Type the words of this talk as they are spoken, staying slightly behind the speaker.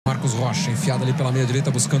Marcos Rocha, enfiado ali pela meia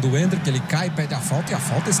direita, buscando o Endrick. Ele cai, pede a falta e a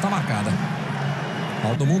falta está marcada.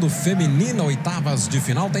 Copa do Mundo Feminina, oitavas de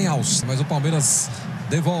final, tem alça. Mas o Palmeiras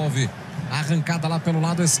devolve. Arrancada lá pelo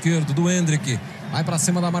lado esquerdo do Endrick. Vai pra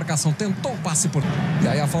cima da marcação, tentou o passe por... E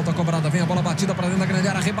aí a falta cobrada, vem a bola batida pra dentro da grande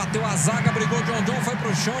área, rebateu a zaga, brigou John, foi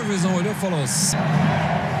pro chão, o juizão olhou e falou... É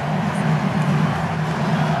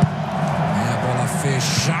a bola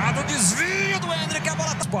fechada, desvio do Endrick, a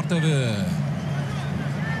bola... Sport TV.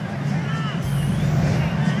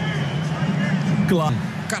 Claro.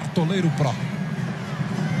 Cartoleiro Pro.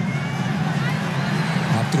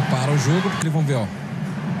 Árbitro para o jogo, porque vamos ver, ó.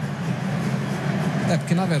 É,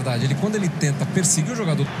 porque na verdade, quando ele tenta perseguir o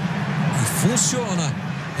jogador e funciona,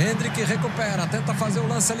 Endrick recupera, tenta fazer o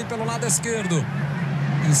lance ali pelo lado esquerdo.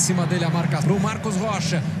 Em cima dele a marca pro Marcos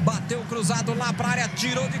Rocha, bateu cruzado lá pra área,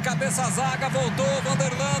 tirou de cabeça a zaga, voltou,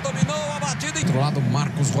 Vanderlan dominou a batida. Do outro lado,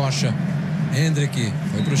 Marcos Rocha, Endrick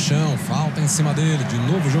foi pro chão, falta em cima dele, de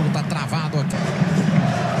novo o jogo tá travado aqui.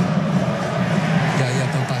 E aí a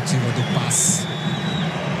tentativa do passe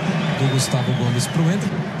do Gustavo Gomes pro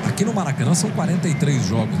Endrick. Aqui no Maracanã são 43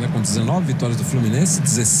 jogos, né? Com 19 vitórias do Fluminense,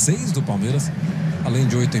 16 do Palmeiras, além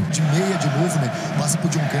de 8 em... De meia, de novo, né? Passa pro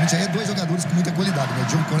John Kennedy, aí é dois jogadores com muita qualidade, né?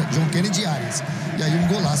 John Kennedy e Arias. E aí um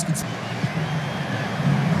golaço.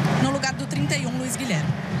 No lugar do 31, Luiz Guilherme.